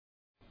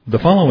The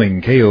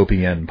following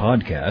KOPN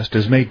podcast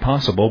is made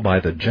possible by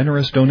the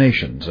generous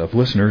donations of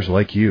listeners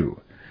like you.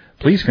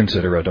 Please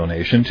consider a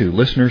donation to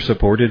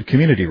listener-supported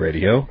community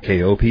radio,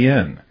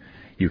 KOPN.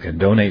 You can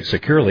donate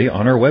securely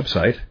on our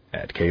website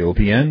at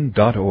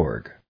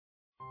kopn.org.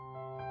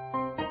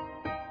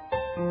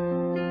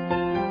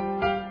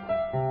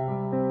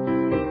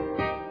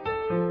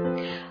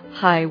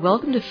 Hi,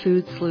 welcome to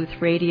Food Sleuth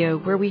Radio,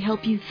 where we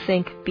help you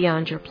think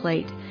beyond your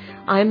plate.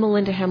 I'm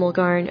Melinda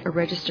Hemmelgarn, a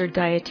registered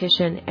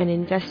dietitian and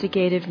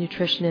investigative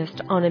nutritionist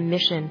on a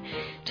mission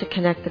to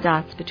connect the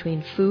dots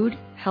between food,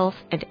 health,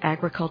 and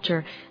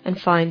agriculture and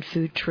find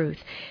food truth.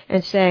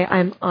 And today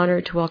I'm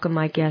honored to welcome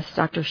my guest,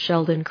 Dr.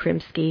 Sheldon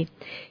Krimsky.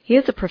 He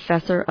is a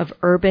professor of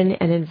urban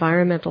and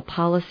environmental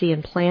policy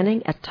and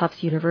planning at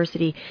Tufts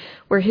University,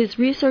 where his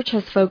research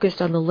has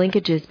focused on the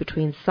linkages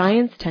between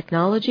science,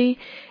 technology,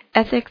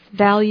 ethics,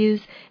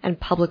 values, and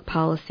public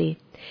policy.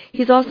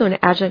 He's also an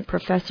adjunct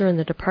professor in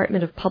the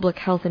Department of Public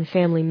Health and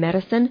Family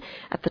Medicine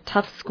at the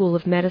Tufts School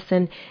of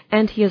Medicine,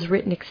 and he has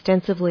written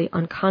extensively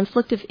on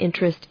conflict of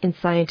interest in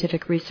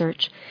scientific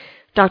research.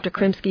 Dr.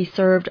 Krimsky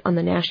served on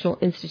the National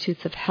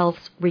Institutes of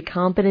Health's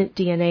Recombinant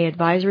DNA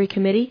Advisory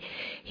Committee.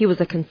 He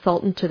was a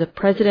consultant to the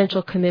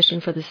Presidential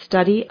Commission for the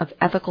Study of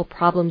Ethical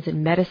Problems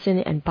in Medicine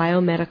and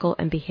Biomedical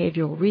and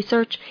Behavioral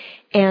Research,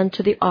 and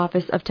to the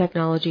Office of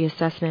Technology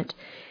Assessment.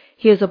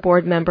 He is a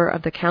board member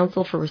of the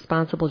Council for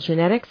Responsible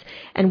Genetics,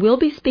 and we'll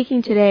be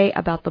speaking today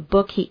about the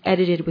book he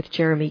edited with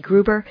Jeremy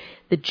Gruber,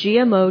 The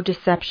GMO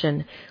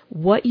Deception: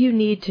 What You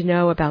Need to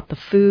Know About the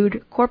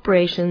Food,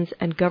 Corporations,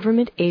 and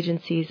Government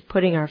Agencies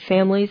Putting Our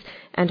Families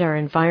and Our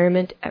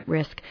Environment at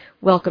Risk.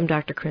 Welcome,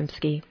 Dr.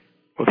 Krimsky.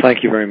 Well,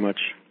 thank you very much.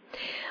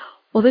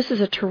 Well, this is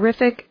a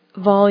terrific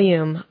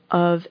volume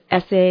of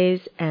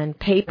essays and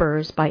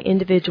papers by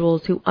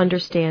individuals who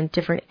understand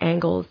different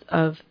angles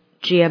of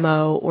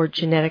GMO or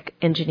genetic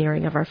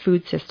engineering of our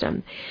food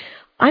system.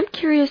 I'm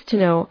curious to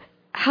know,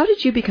 how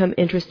did you become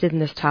interested in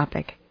this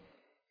topic?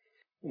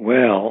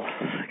 Well,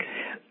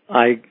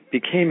 I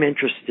became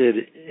interested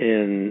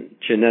in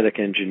genetic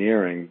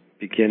engineering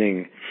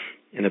beginning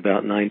in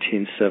about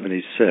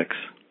 1976.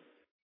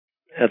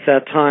 At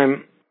that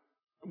time,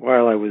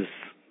 while I was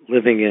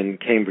living in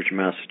Cambridge,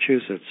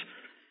 Massachusetts,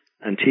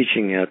 and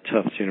teaching at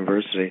Tufts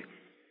University,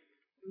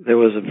 there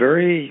was a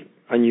very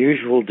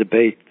unusual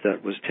debate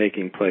that was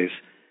taking place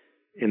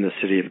in the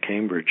city of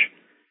Cambridge.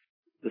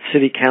 The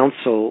city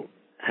council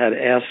had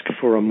asked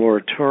for a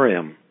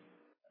moratorium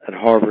at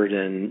Harvard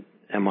and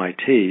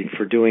MIT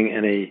for doing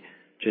any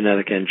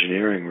genetic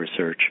engineering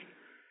research.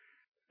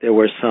 There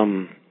were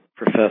some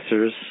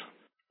professors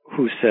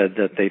who said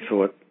that they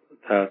thought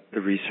that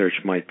the research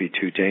might be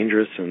too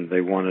dangerous and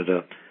they wanted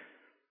a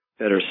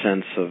better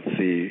sense of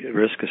the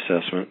risk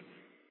assessment.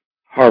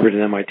 Harvard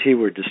and MIT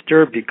were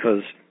disturbed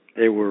because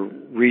they were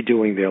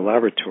redoing their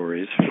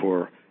laboratories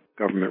for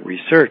government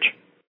research.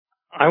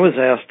 I was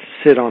asked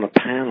to sit on a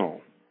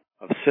panel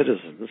of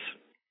citizens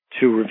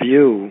to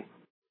review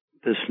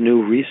this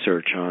new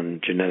research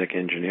on genetic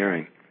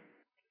engineering.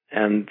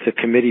 And the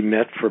committee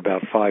met for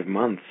about 5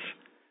 months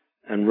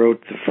and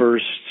wrote the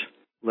first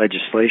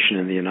legislation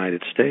in the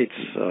United States,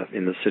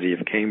 in the city of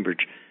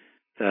Cambridge,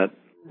 that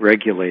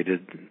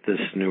regulated this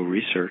new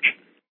research.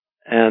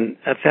 And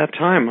at that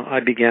time,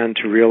 I began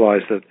to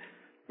realize that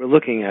we're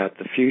looking at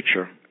the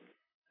future,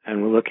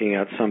 and we're looking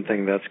at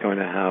something that's going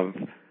to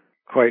have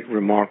quite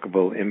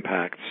remarkable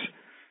impacts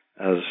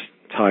as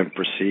time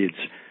proceeds.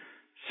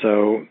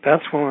 So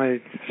that's when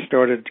I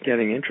started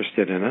getting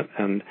interested in it,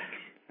 and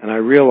I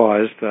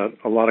realized that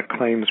a lot of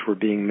claims were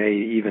being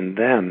made even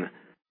then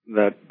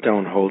that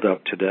don't hold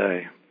up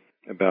today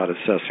about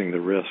assessing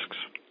the risks.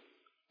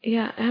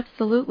 Yeah,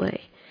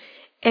 absolutely.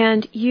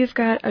 And you've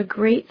got a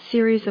great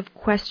series of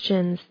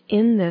questions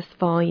in this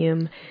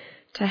volume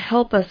to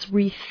help us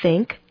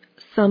rethink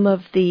some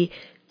of the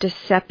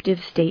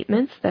deceptive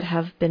statements that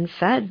have been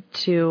fed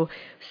to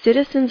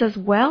citizens as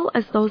well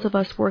as those of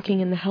us working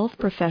in the health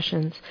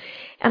professions.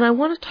 And I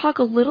want to talk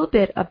a little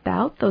bit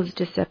about those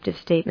deceptive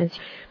statements.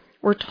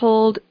 We're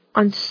told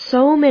on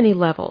so many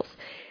levels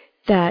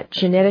that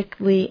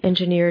genetically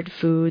engineered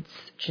foods,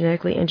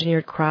 genetically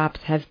engineered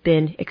crops have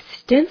been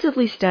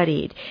extensively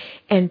studied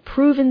and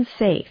proven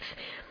safe.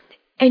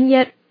 And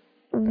yet,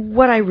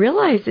 what I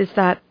realize is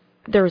that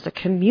there is a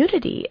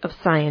community of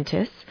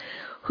scientists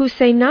who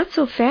say not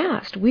so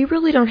fast. We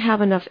really don't have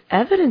enough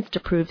evidence to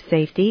prove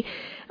safety.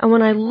 And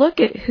when I look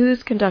at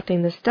who's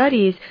conducting the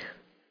studies,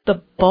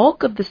 the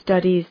bulk of the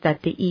studies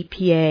that the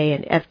EPA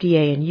and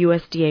FDA and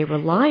USDA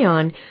rely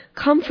on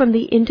come from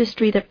the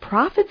industry that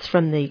profits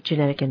from the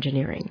genetic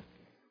engineering.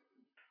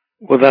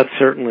 Well, that's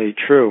certainly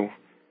true.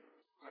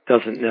 It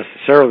doesn't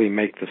necessarily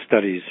make the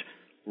studies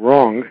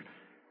wrong,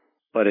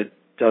 but it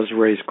does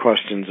raise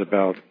questions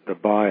about the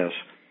bias.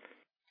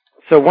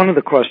 So one of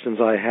the questions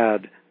I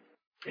had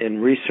in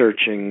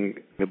researching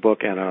the book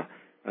and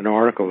an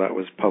article that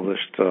was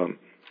published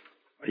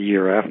a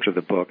year after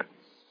the book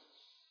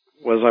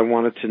was I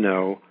wanted to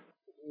know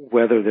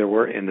whether there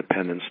were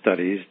independent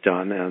studies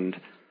done and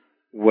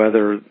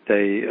whether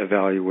they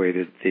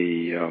evaluated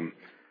the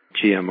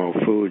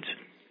GMO foods.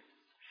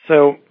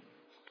 So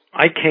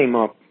I came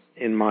up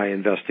in my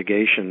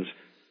investigations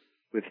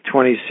with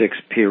 26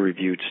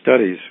 peer-reviewed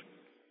studies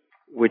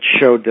which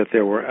showed that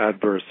there were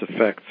adverse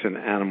effects in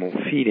animal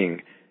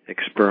feeding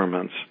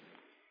experiments.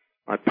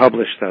 I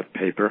published that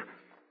paper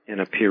in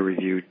a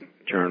peer-reviewed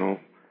journal.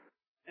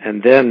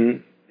 And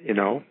then,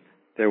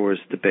 there was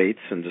debates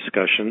and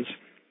discussions.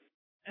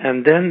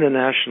 And then the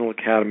National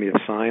Academy of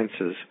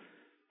Sciences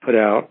put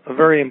out a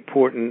very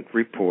important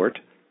report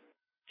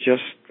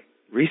just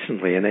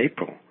recently in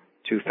April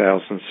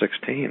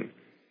 2016.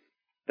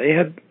 They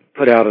had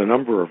put out a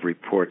number of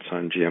reports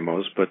on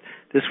GMOs, but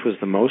this was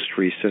the most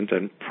recent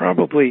and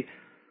probably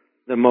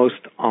the most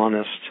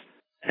honest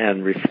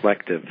and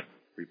reflective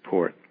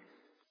report.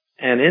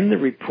 And in the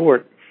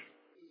report,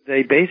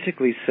 they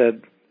basically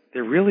said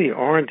there really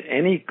aren't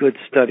any good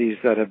studies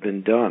that have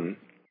been done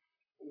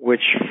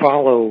which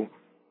follow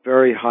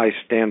very high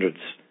standards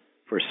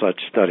for such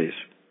studies,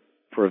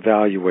 for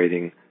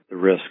evaluating the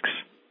risks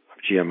of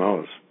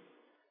GMOs.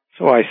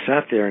 So I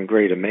sat there in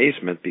great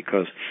amazement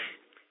because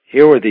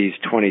here were these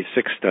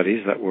 26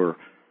 studies that were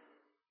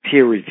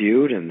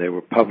peer-reviewed and they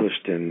were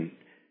published in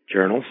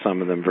journals,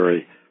 some of them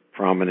very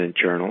prominent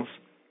journals.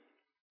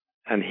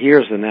 And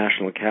here's the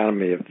National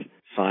Academy of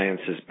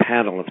Sciences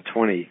panel of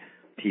 20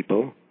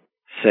 people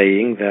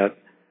saying that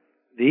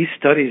these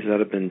studies that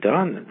have been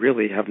done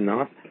really have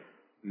not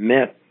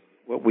met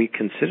what we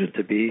consider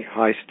to be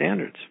high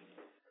standards.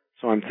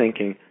 So I'm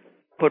thinking,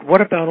 but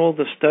what about all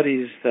the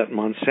studies that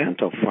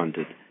Monsanto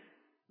funded?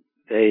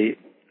 They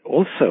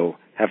also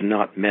have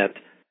not met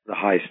the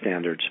high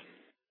standards.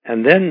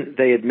 And then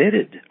they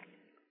admitted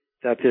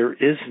that there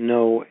is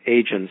no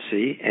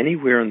agency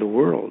anywhere in the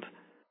world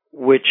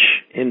which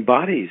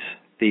embodies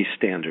these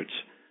standards.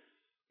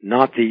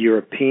 Not the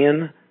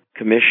European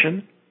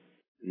Commission,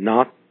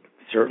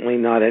 certainly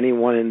not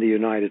anyone in the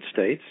United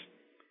States.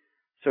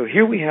 So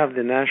here we have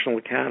the National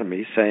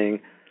Academy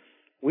saying,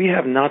 we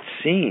have not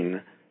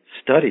seen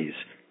studies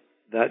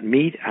that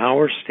meet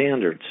our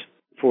standards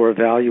for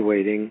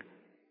evaluating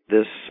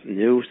this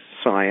new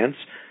science,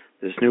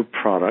 this new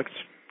product.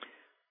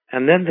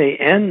 And then they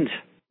end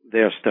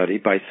their study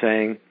by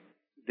saying,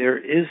 there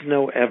is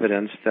no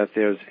evidence that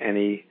there's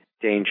any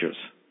dangers.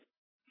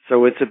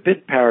 So it's a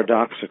bit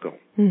paradoxical.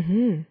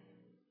 Mm-hmm.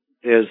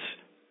 There's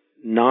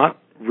not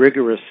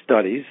rigorous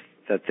studies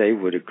that they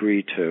would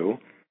agree to,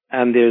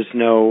 and there's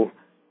no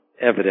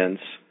evidence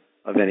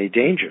of any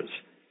dangers.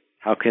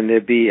 How can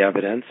there be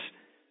evidence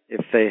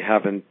if they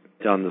haven't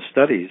done the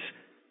studies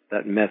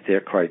that met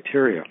their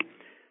criteria?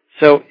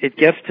 So it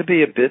gets to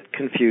be a bit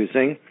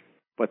confusing,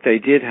 but they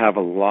did have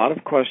a lot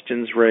of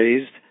questions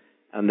raised,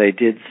 and they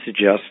did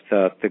suggest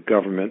that the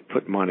government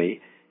put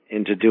money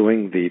into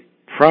doing the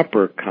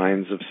proper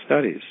kinds of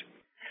studies.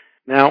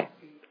 Now,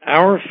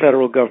 our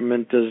federal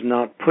government does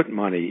not put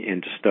money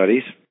into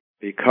studies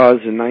because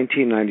in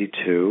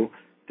 1992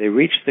 they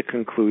reached the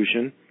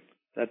conclusion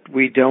that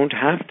we don't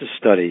have to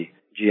study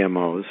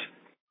GMOs,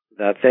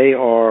 that they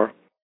are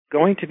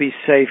going to be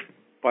safe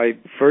by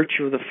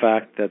virtue of the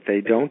fact that they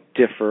don't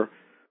differ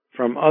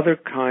from other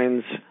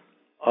kinds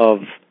of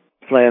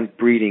plant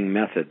breeding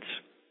methods.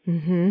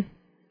 Mm-hmm.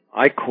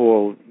 I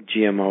call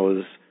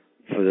GMOs,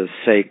 for the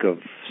sake of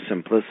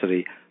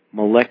simplicity,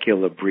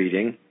 molecular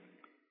breeding,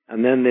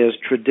 and then there's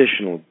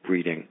traditional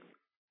breeding.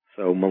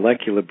 So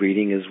molecular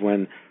breeding is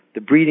when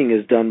the breeding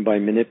is done by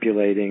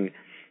manipulating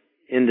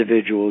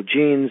individual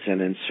genes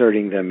and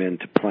inserting them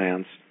into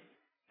plants.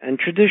 And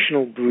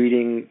traditional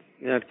breeding,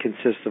 that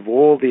consists of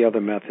all the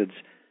other methods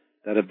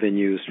that have been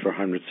used for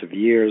hundreds of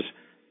years,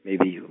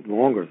 maybe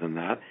longer than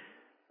that.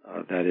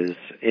 That is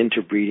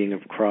interbreeding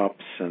of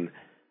crops and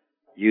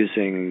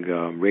using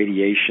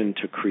radiation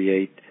to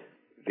create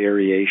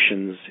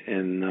variations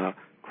in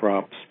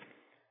crops.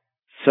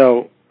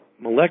 So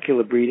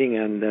molecular breeding,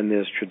 and then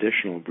there's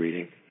traditional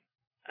breeding.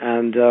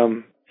 And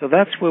so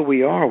that's where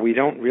we are. We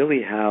don't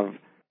really have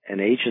an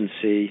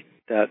agency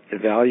that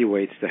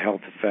evaluates the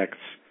health effects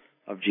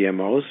of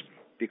GMOs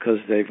because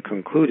they've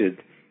concluded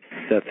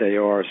that they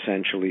are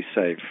essentially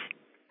safe.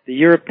 The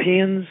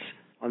Europeans,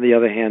 on the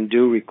other hand,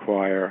 do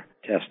require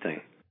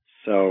testing.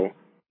 So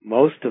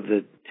most of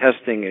the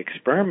testing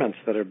experiments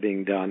that are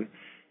being done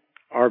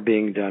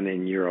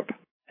in Europe.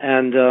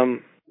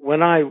 And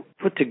when I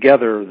put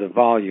together the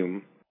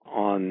volume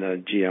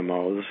on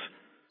GMOs,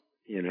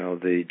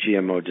 the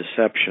GMO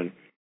deception,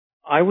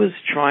 I was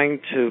trying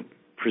to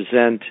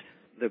present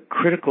the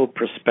critical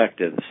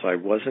perspectives. I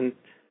wasn't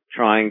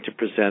trying to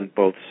present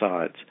both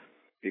sides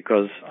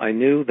because I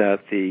knew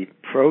that the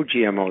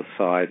pro-GMO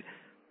side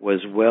was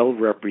well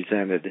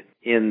represented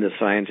in the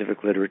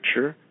scientific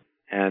literature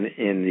and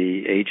in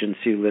the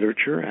agency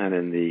literature and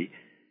in the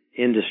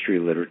industry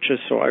literature.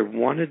 So I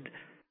wanted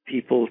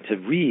people to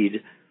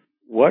read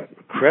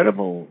what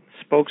credible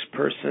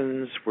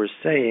spokespersons were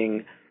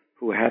saying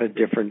who had a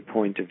different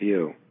point of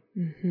view.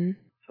 Mm-hmm.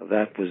 So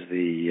that was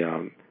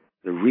the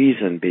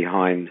reason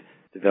behind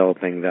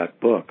developing that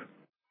book.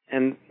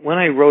 And when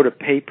I wrote a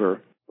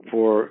paper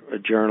for a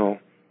journal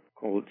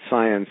called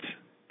Science,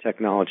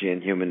 Technology,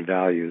 and Human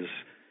Values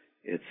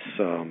It's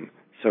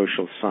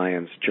social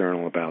science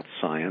journal about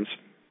science.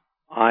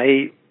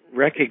 I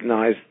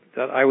recognized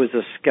that I was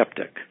a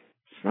skeptic.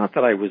 It's not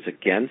that I was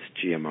against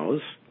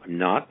GMOs. I'm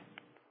not.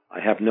 I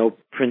have no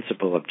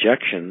principal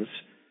objections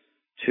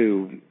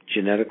to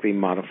genetically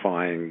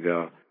modifying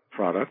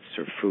products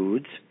or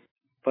foods,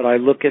 but I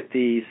look at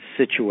the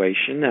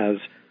situation as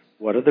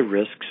what are the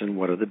risks and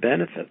what are the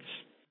benefits.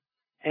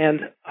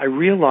 And I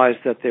realized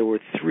that there were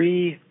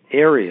three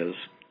areas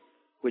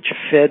which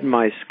fed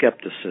my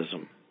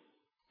skepticism.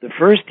 The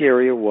first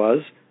area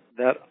was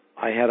that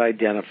I had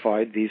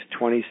identified these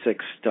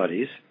 26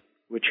 studies,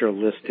 which are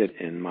listed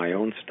in my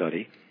own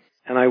study,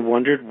 and I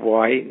wondered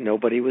why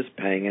nobody was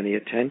paying any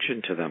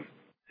attention to them.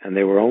 And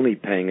they were only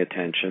paying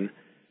attention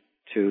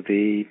to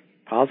the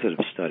positive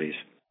studies.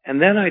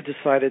 And then I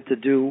decided to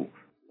do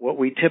what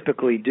we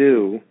typically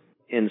do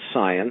in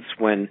science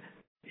when,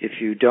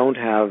 if you don't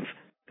have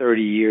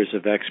 30 years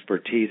of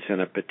expertise in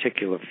a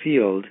particular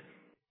field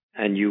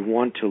and you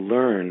want to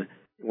learn,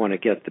 you want to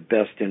get the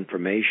best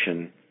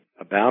information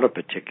about a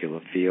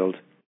particular field,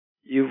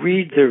 you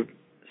read the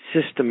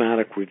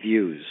systematic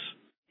reviews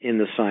in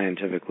the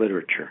scientific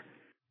literature.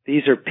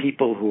 These are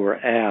people who are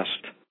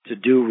asked to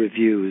do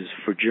reviews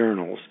for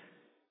journals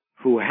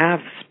who have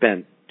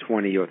spent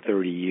 20 or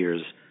 30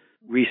 years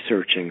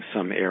researching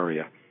some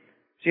area.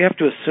 So you have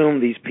to assume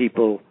these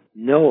people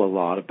know a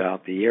lot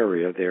about the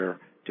area they're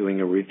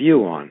doing a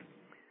review on.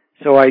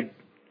 So I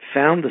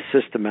found the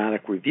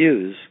systematic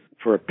reviews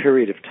for a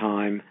period of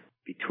time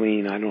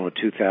between,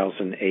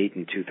 2008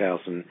 and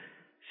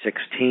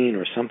 2016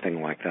 or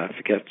something like that. I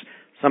forget,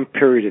 some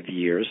period of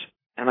years.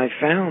 And I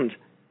found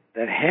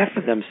that half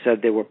of them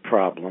said there were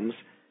problems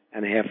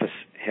and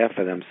half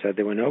of them said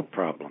there were no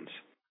problems.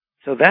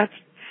 So that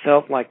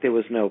felt like there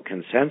was no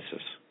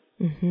consensus.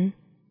 Mm-hmm.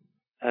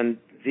 And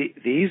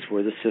these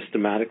were the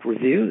systematic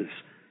reviews.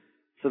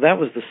 So that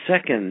was the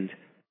second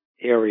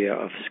area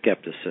of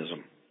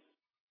skepticism.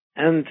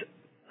 And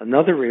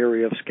another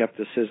area of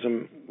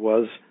skepticism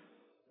was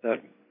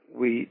that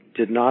we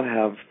did not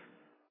have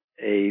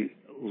a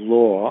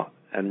law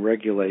and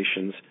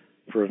regulations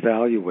for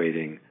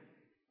evaluating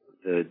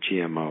the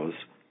GMOs.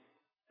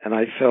 And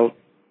I felt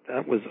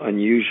that was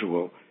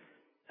unusual,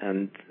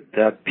 and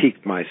that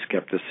piqued my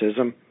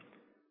skepticism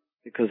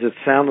because it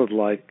sounded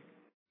like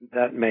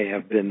that may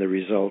have been the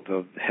result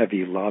of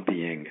heavy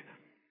lobbying.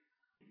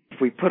 If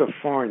we put a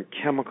foreign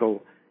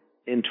chemical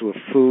into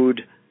a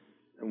food,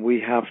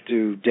 we have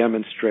to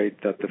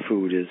demonstrate that the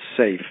food is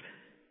safe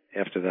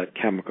after that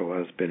chemical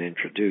has been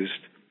introduced.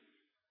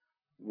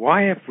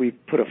 Why, if we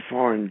put a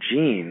foreign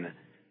gene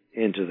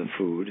into the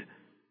food,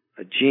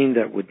 a gene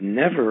that would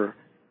never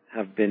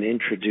have been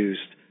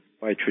introduced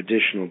by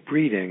traditional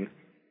breeding,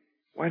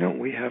 why don't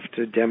we have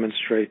to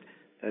demonstrate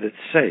that it's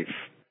safe?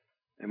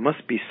 There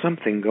must be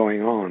something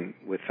going on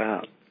with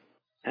that.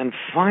 And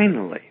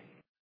finally,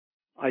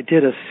 I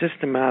did a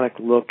systematic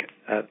look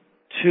at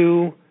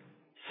two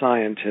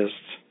scientists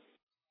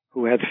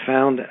who had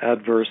found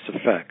adverse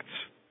effects,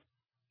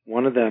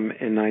 one of them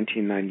in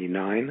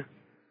 1999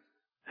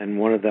 and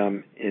one of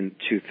them in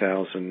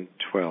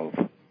 2012.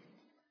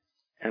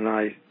 And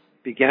I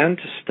began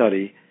to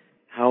study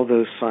how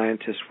those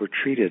scientists were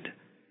treated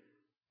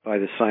by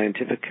the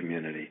scientific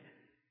community.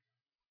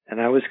 And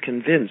I was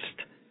convinced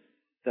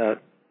that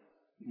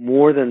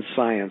more than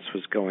science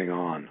was going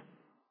on.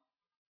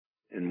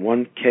 In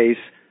one case,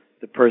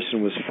 the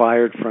person was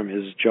fired from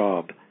his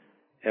job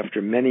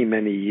after many,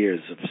 many years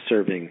of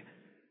serving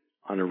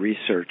on a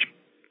research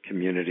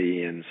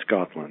community in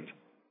Scotland.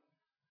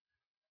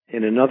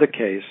 In another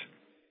case,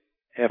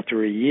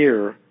 after a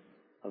year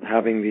of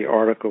having the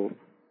article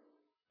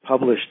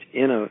published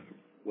in a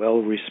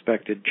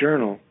well-respected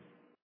journal,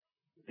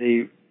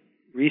 the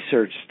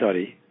research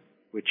study,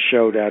 which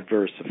showed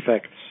adverse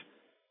effects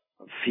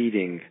of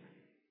feeding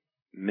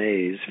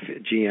maize,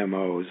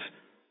 GMOs,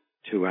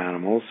 to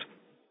animals,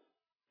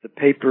 the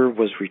paper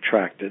was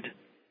retracted,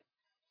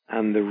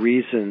 and the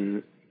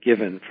reason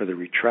given for the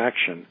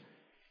retraction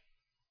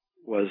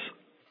was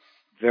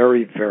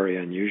very, very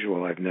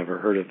unusual. I've never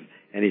heard of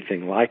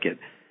anything like it.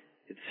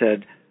 It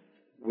said,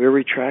 we're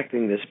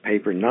retracting this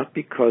paper not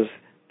because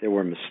there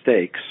were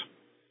mistakes,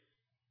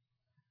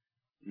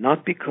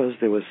 not because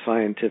there was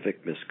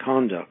scientific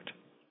misconduct,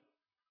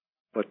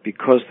 but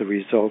because the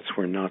results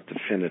were not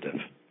definitive.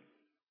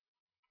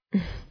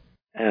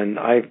 And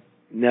I've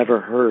never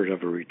heard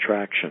of a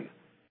retraction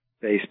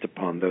based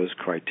upon those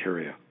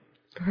criteria.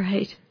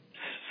 Right.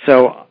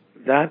 So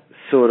that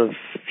sort of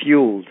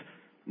fueled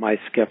my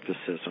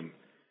skepticism.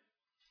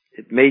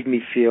 It made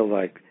me feel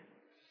like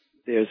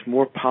there's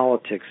more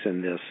politics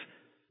in this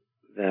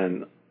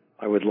than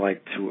I would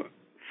like to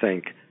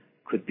think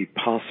could be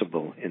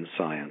possible in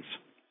science.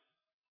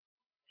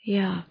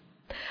 Yeah.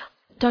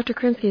 Dr.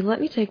 Krinsky,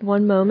 let me take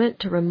one moment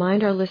to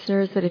remind our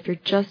listeners that if you're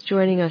just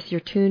joining us,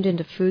 you're tuned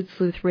into Food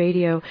Sleuth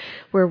Radio,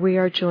 where we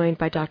are joined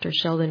by Dr.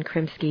 Sheldon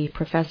Krinsky,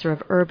 Professor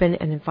of Urban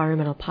and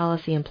Environmental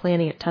Policy and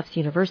Planning at Tufts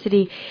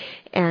University,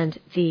 and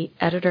the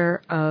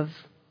editor of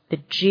The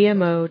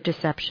GMO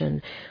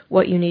Deception,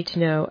 What You Need to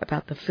Know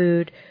About the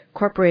Food,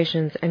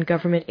 corporations and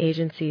government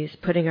agencies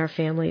putting our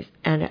families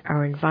and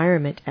our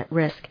environment at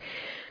risk.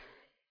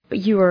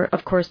 You were,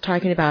 of course,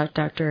 talking about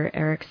Dr.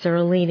 Eric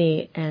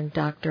Seralini and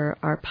Dr.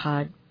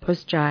 Arpad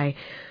Pusztai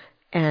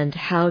and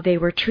how they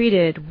were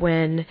treated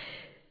when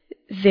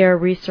their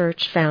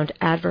research found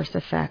adverse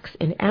effects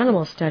in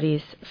animal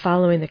studies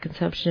following the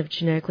consumption of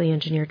genetically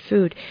engineered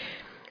food.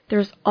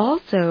 There's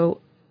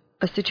also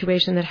a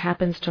situation that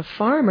happens to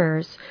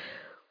farmers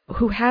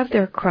who have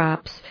their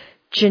crops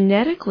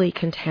genetically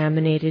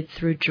contaminated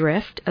through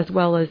drift as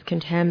well as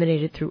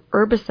contaminated through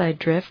herbicide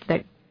drift,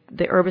 that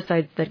the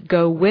herbicides that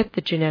go with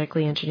the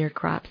genetically engineered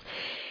crops.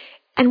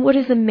 And what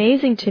is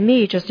amazing to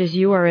me, just as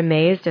you are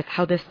amazed at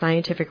how this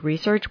scientific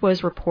research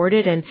was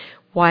reported and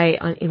why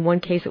in one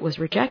case it was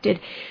rejected,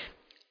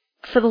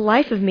 for the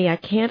life of me, I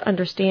can't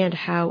understand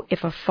how,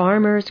 if a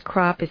farmer's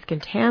crop is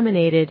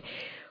contaminated,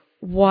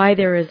 why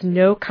there is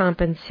no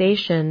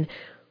compensation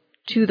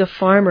to the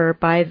farmer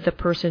by the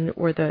person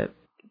or the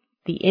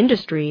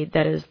industry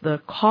that is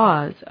the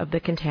cause of the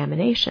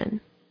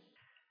contamination.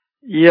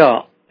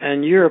 Yeah,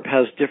 and Europe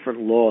has different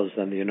laws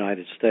than the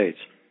United States.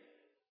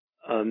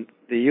 The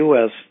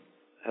U.S.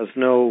 has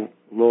no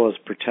laws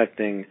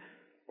protecting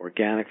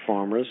organic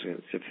farmers.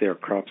 If their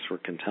crops were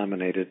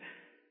contaminated,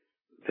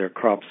 their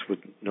crops would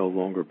no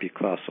longer be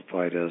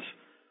classified as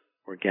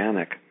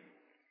organic.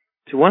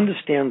 To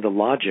understand the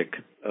logic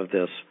of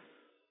this,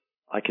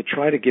 I could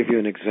try to give you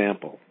an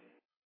example.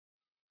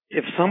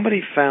 If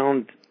somebody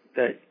found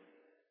that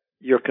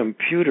your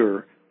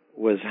computer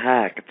was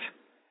hacked,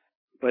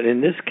 but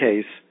in this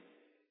case,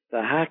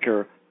 the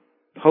hacker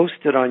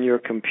posted on your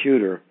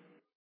computer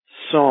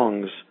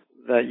songs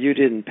that you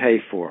didn't pay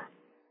for,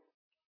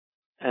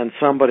 and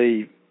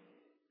somebody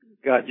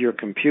got your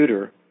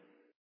computer,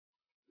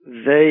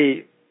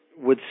 they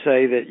would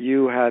say that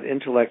you had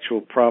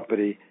intellectual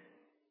property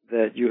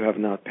that you have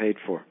not paid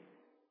for,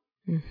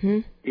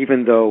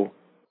 even though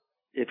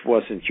it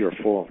wasn't your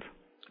fault.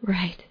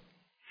 Right.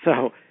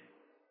 So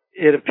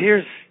it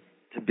appears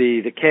to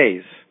be the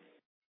case,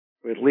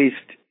 at least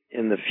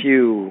in the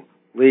few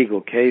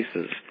legal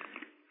cases,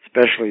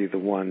 especially the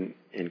one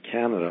in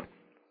Canada,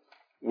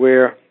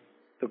 where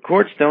the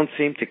courts don't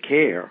seem to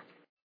care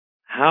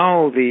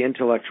how the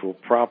intellectual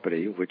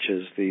property, which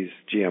is these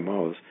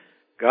GMOs,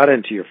 got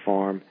into your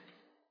farm.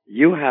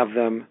 You have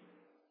them,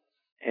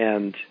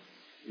 and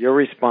you're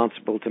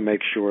responsible to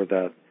make sure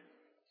that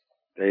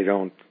they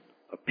don't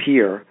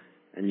appear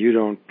and you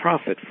don't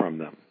profit from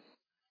them.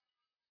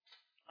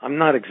 I'm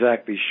not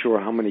exactly sure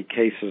how many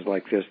cases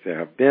like this there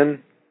have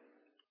been,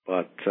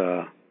 but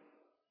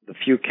the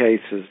few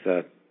cases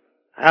that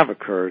have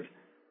occurred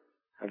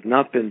have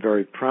not been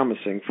very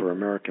promising for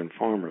American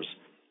farmers.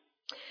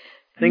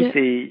 I think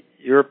the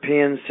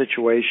European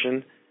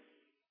situation,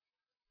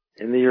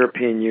 in the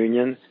European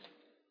Union,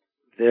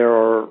 there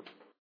are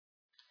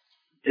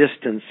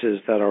distances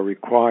that are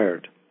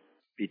required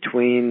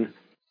between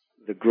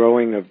the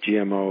growing of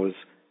GMOs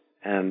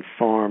and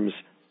farms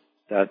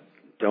that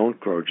don't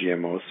grow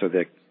GMOs, so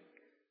that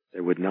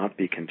they would not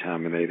be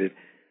contaminated.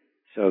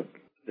 So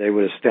they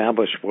would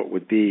establish what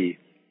would be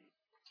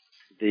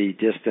the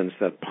distance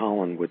that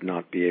pollen would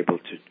not be able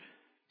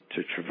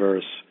to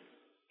traverse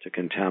to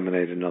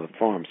contaminate another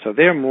farm. So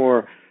they're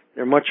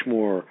much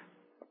more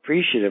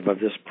appreciative of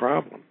this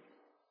problem.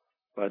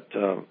 But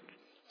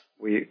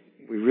we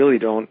really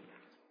don't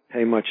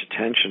pay much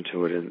attention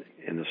to it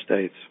in the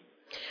States.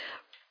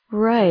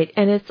 Right,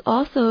 and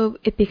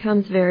it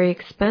becomes very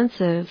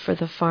expensive for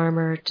the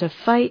farmer to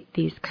fight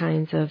these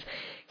kinds of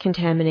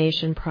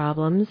contamination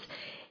problems.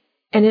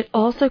 And it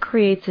also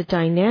creates a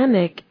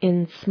dynamic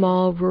in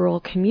small rural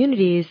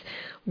communities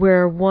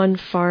where one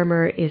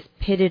farmer is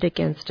pitted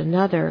against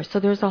another. So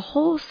there's a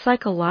whole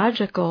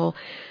psychological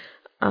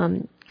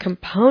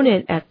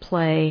component at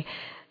play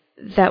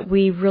that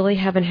we really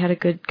haven't had a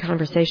good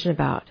conversation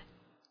about.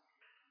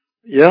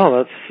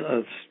 Yeah,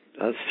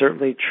 that's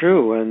certainly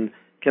true, and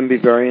can be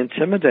very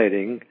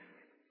intimidating,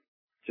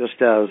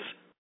 just as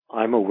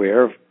I'm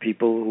aware of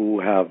people who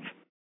have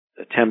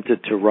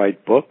attempted to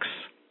write books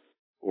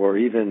or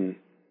even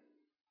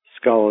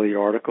scholarly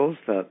articles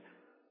that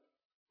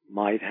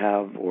might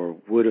have or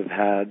would have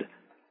had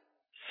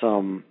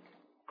some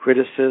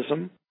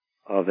criticism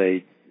of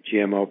a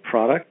GMO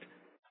product.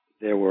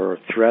 There were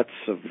threats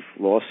of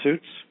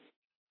lawsuits,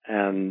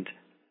 and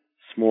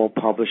small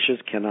publishers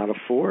cannot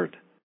afford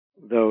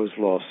those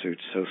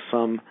lawsuits. So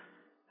some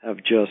have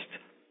just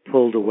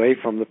pulled away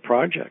from the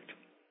project.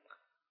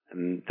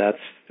 And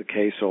that's the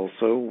case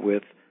also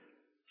with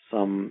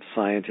some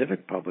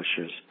scientific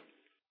publishers.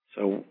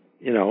 So,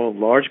 a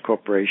large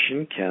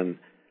corporation can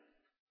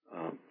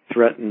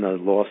threaten a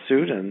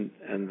lawsuit,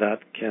 and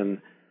that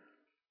can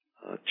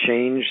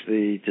change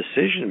the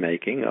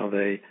decision-making of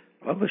a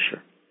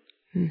publisher.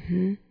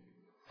 Mm-hmm.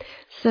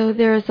 So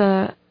there's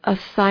a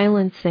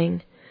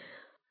silencing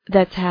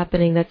that's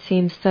happening that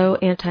seems so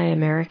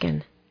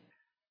anti-American.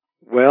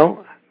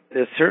 Well,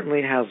 there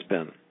certainly has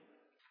been.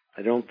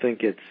 I don't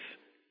think it's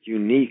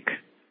unique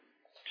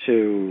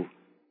to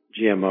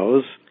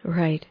GMOs.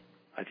 Right.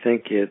 I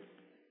think it,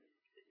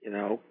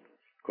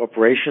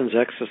 corporations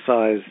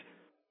exercise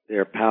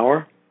their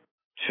power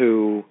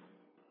to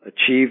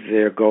achieve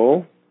their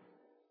goal,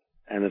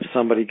 and if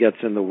somebody gets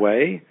in the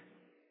way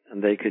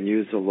and they can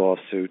use a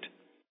lawsuit,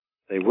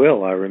 they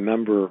will. I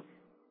remember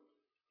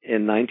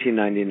in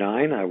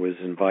 1999, I was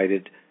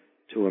invited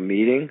to a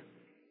meeting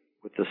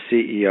with the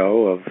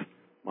CEO of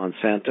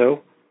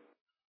Monsanto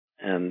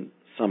and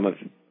some of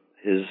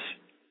his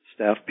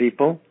staff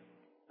people,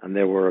 and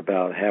there were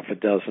about half a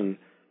dozen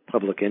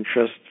public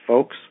interest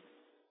folks.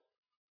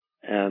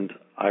 And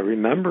I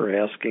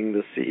remember asking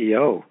the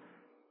CEO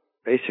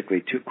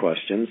basically two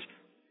questions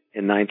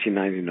in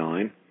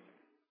 1999,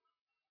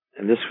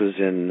 and this was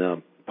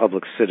in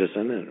Public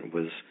Citizen, and it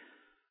was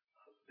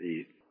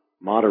the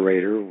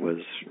moderator was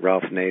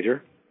Ralph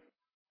Nader,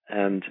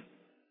 and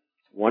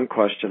one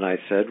question I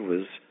said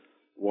was,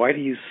 why do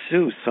you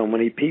sue so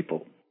many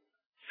people,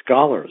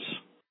 scholars?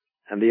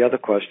 And the other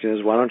question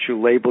is, why don't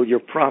you label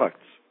your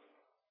products?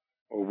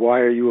 Or why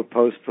are you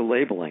opposed to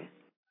labeling?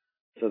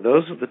 So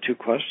those are the two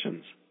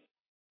questions.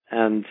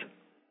 And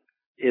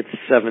it's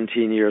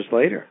 17 years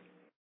later,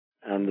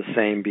 and the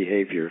same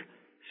behavior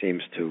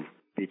seems to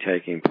be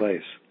taking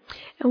place.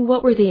 And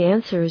what were the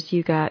answers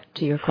you got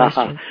to your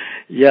questions?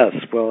 Yes,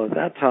 well, at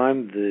that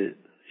time, the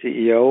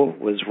CEO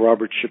was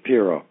Robert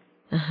Shapiro.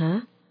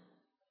 Uh-huh.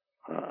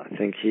 I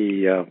think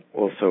he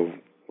also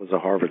was a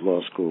Harvard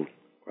Law School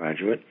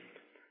graduate.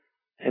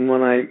 And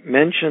when I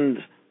mentioned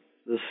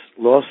this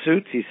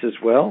lawsuit, he says,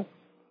 well,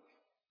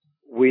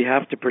 we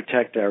have to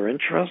protect our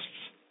interests,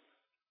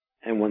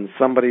 and when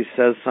somebody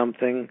says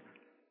something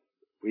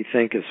we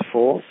think is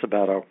false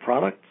about our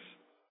products,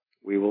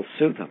 we will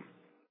sue them.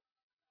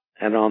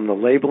 And on the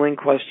labeling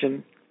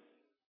question,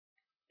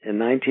 in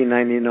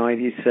 1999,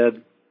 he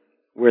said,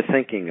 we're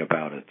thinking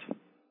about it.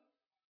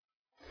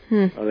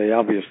 Well, they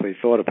obviously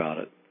thought about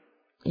it.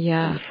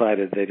 Yeah. And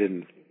decided they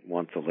didn't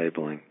want the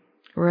labeling.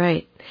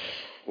 Right.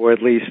 Or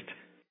at least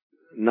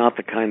not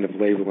the kind of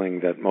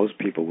labeling that most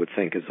people would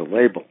think is a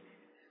label.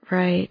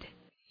 Right.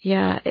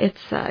 Yeah,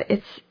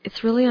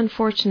 it's really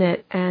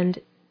unfortunate, and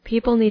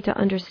people need to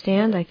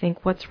understand, I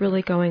think, what's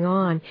really going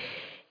on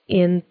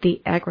in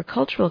the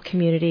agricultural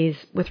communities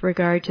with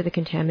regard to the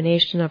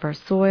contamination of our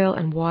soil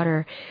and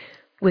water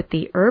with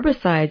the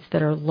herbicides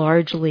that are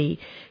largely,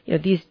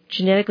 these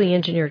genetically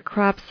engineered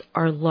crops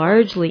are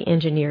largely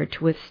engineered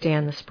to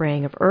withstand the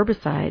spraying of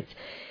herbicides.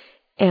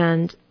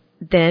 And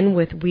then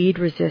with weed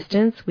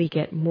resistance, we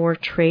get more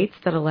traits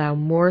that allow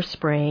more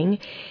spraying.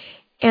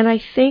 And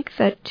I think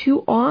that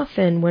too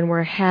often when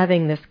we're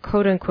having this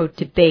quote-unquote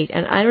debate,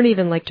 and I don't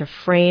even like to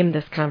frame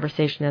this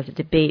conversation as a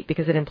debate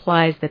because it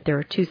implies that there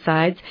are two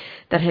sides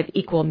that have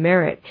equal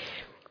merit.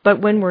 But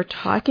when we're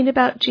talking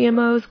about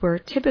GMOs, we're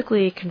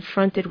typically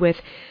confronted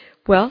with,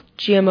 well,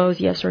 GMOs,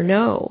 yes or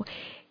no.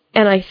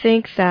 And I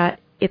think that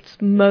it's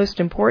most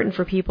important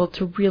for people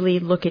to really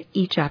look at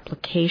each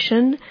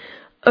application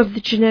of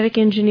the genetic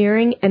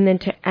engineering and then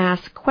to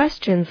ask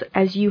questions,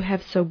 as you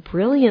have so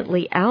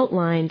brilliantly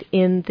outlined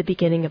in the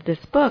beginning of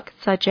this book,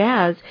 such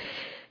as,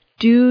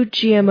 do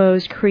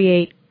GMOs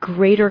create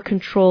greater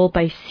control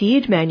by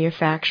seed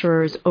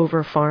manufacturers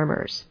over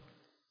farmers?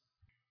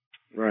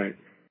 Right.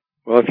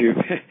 Well,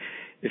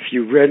 if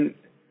you read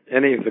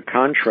any of the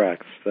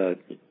contracts that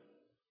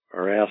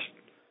are asked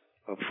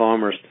of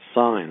farmers to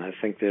sign, I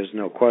think there's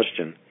no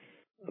question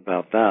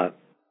about that.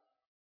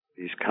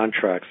 These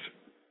contracts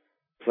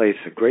place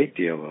a great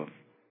deal of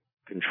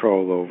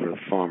control over the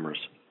farmers.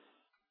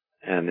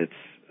 And it's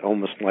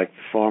almost like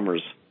the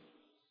farmers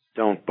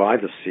don't buy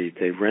the seed,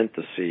 they rent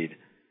the seed.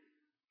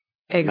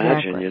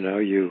 Exactly.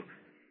 Imagine,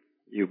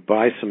 you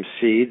buy some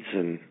seeds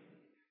and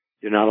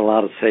you're not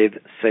allowed to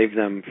save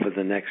them for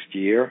the next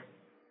year.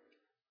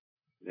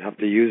 You have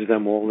to use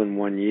them all in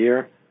 1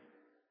 year.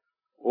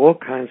 All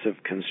kinds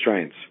of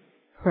constraints.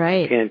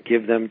 Right. You can't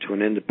give them to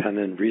an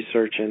independent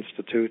research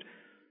institute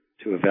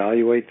to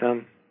evaluate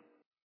them.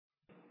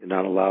 You're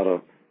not allowed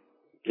to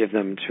give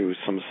them to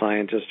some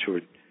scientists who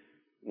would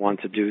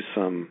want to do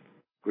some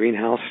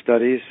greenhouse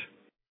studies.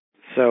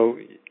 So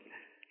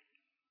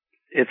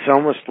it's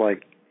almost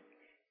like,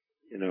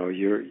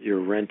 you're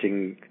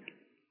renting,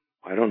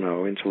 I don't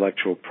know,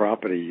 intellectual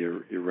property.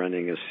 You're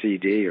renting a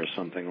CD or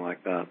something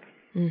like that.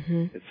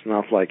 Mm-hmm. It's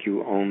not like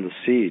you own the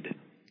seed.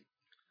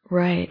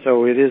 Right.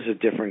 So it is a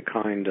different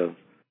kind of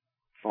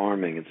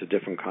farming. It's a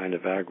different kind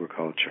of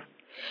agriculture.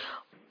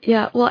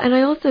 Yeah, well, and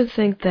I also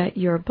think that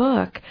your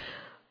book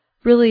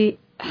really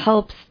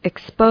helps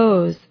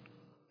expose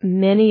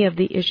many of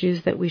the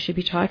issues that we should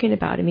be talking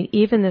about. I mean,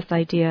 even this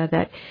idea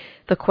that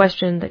the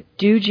question that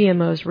do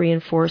GMOs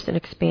reinforce and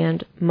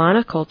expand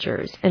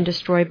monocultures and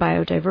destroy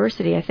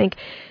biodiversity,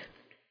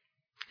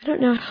 I don't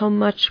know how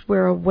much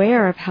we're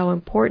aware of how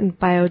important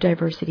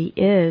biodiversity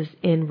is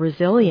in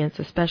resilience,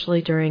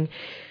 especially during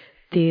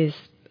these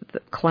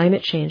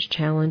climate change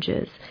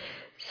challenges.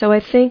 So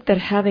I think that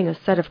having a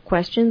set of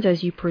questions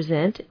as you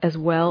present, as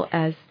well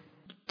as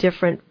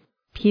different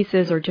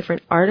pieces or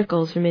different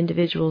articles from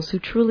individuals who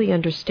truly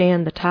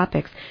understand the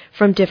topics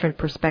from different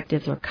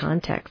perspectives or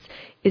contexts,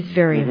 is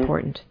very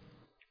important.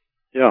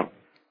 Yeah.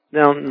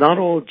 Now, not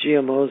all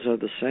GMOs are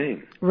the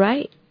same.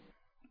 Right.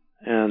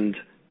 And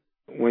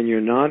when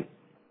you're not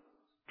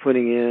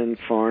putting in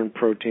foreign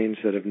proteins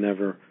that have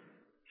never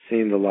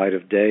seen the light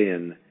of day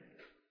in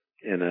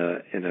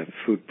a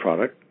food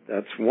product,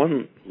 that's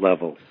one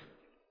level.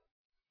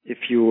 If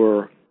you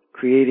were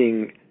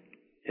creating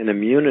an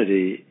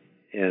immunity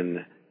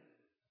in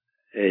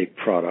a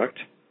product,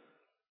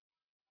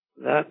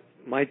 that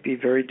might be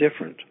very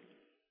different,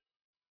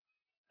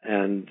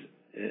 and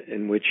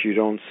in which you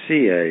don't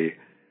see a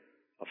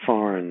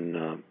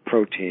foreign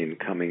protein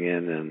coming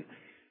in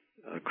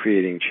and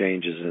creating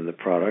changes in the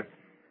product.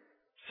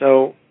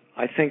 So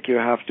I think you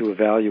have to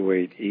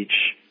evaluate each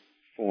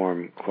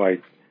form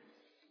quite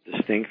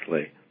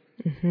distinctly.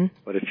 Mm-hmm.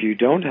 But if you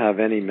don't have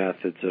any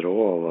methods at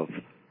all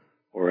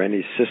or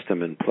any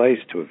system in place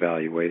to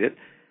evaluate it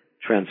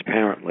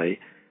transparently,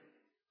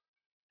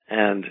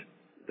 and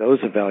those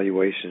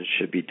evaluations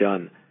should be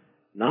done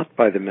not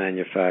by the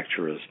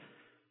manufacturers.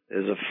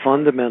 There's a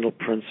fundamental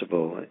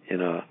principle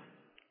in a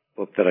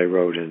book that I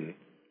wrote in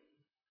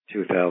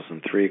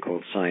 2003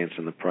 called Science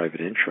and the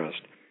Private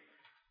Interest.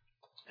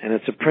 And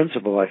it's a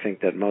principle I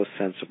think that most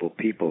sensible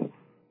people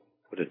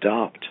would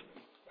adopt.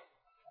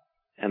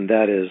 And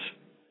that is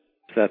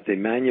that the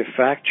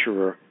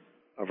manufacturer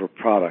of a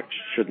product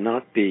should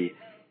not be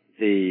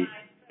the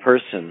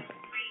person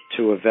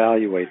to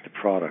evaluate the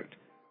product.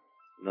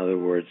 In other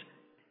words,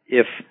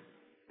 if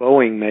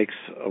Boeing makes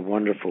a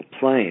wonderful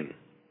plane,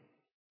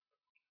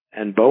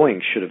 and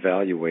Boeing should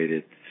evaluate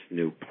its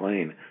new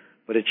plane,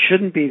 but it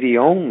shouldn't be the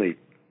only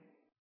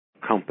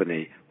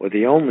company or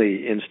the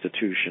only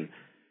institution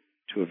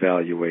to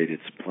evaluate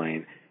its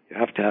plane. You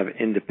have to have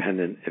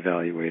independent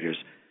evaluators.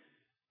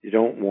 You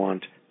don't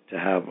want to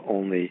have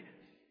only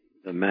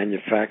the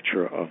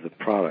manufacturer of the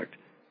product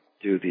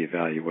do the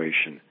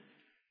evaluation.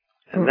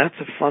 And that's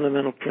a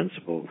fundamental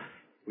principle.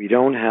 We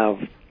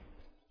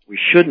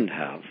shouldn't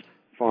have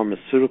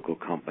pharmaceutical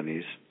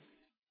companies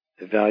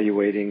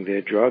evaluating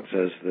their drugs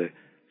as the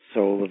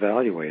sole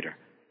evaluator.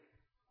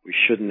 We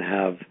shouldn't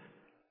have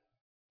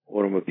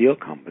automobile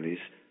companies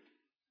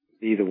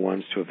be the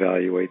ones to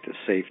evaluate the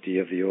safety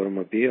of the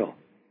automobile.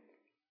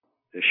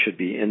 There should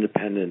be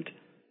independent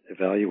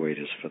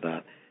evaluators for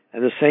that.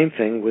 And the same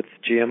thing with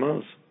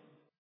GMOs.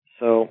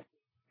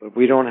 But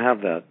we don't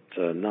have that,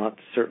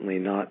 certainly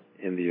not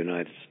in the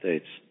United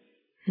States.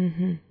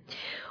 Mm-hmm.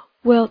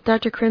 Well,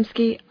 Dr.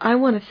 Krymski, I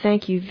want to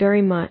thank you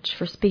very much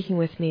for speaking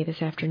with me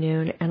this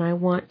afternoon, and I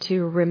want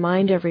to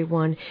remind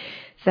everyone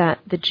that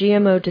the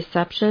GMO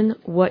deception,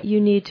 what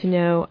you need to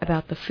know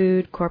about the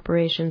food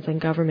corporations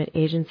and government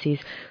agencies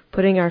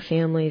putting our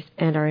families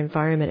and our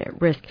environment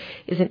at risk,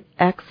 is an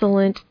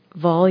excellent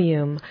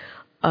volume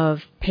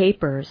of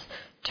papers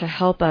to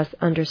help us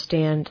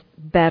understand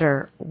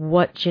better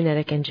what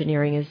genetic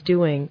engineering is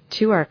doing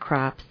to our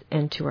crops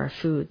and to our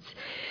foods.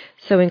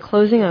 So in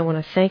closing, I want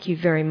to thank you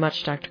very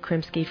much, Dr.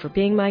 Krymski, for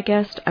being my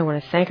guest. I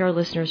want to thank our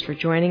listeners for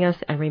joining us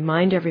and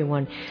remind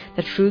everyone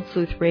that Food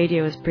Sleuth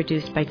Radio is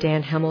produced by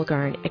Dan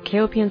Hemmelgarn at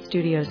KOPN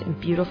Studios in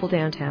beautiful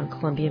downtown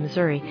Columbia,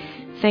 Missouri.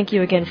 Thank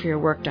you again for your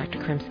work, Dr.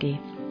 Krymski.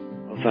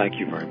 Well, thank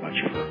you very much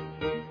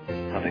for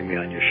having me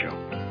on your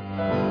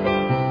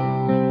show.